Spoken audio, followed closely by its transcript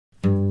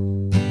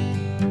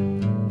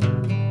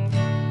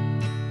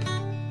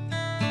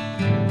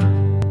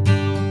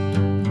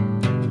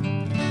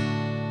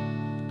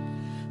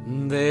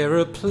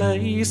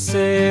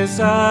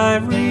places I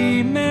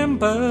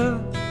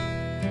remember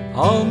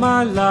all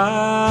my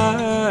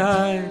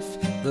life,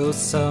 though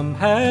some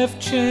have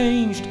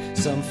changed,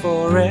 some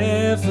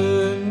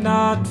forever,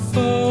 not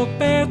for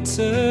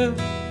better.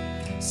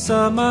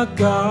 Some are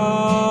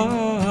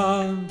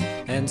gone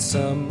and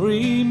some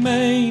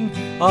remain.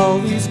 All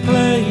these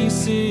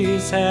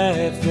places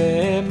have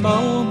their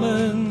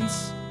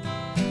moments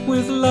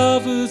with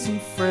lovers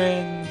and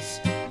friends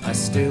I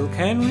still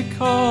can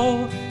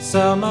recall.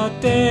 Some are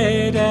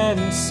dead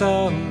and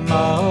some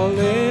are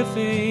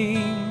living.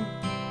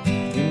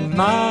 In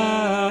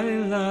my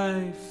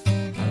life,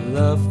 I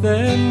love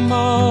them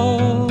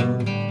all.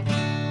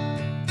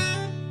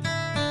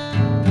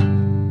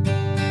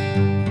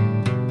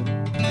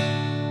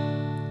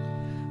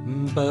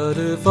 But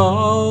of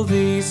all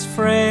these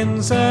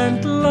friends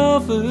and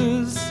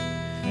lovers,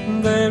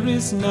 there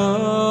is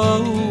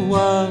no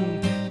one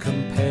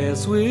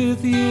compares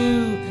with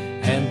you.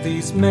 And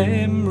these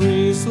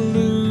memories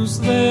lose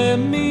their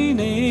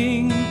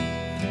meaning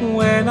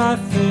when I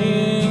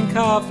think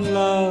of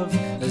love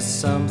as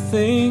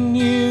something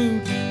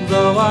new.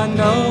 Though I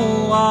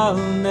know I'll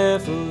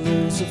never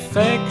lose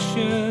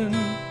affection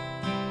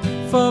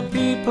for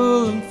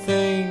people and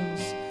things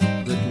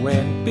that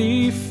went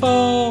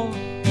before,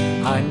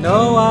 I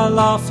know I'll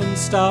often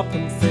stop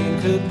and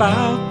think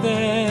about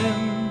them.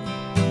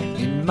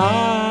 In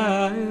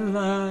my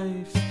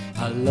life,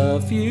 I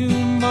love you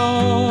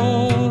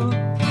more.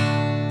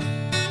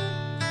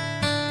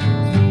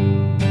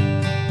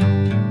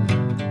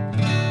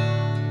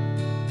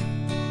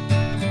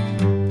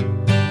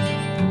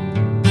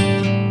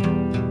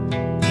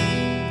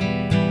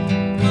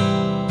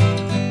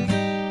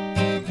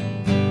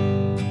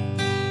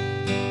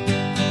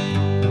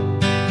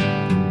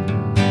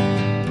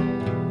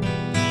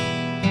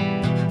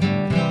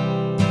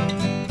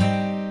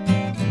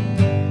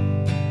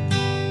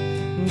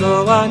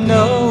 Though I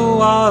know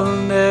I'll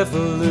never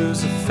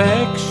lose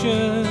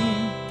affection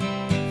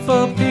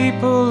for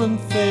people and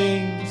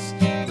things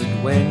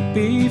that went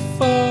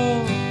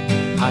before,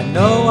 I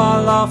know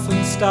I'll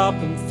often stop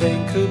and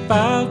think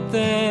about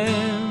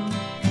them.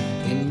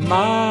 In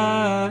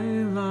my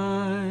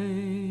life,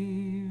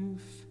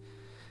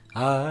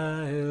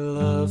 I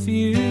love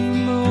you.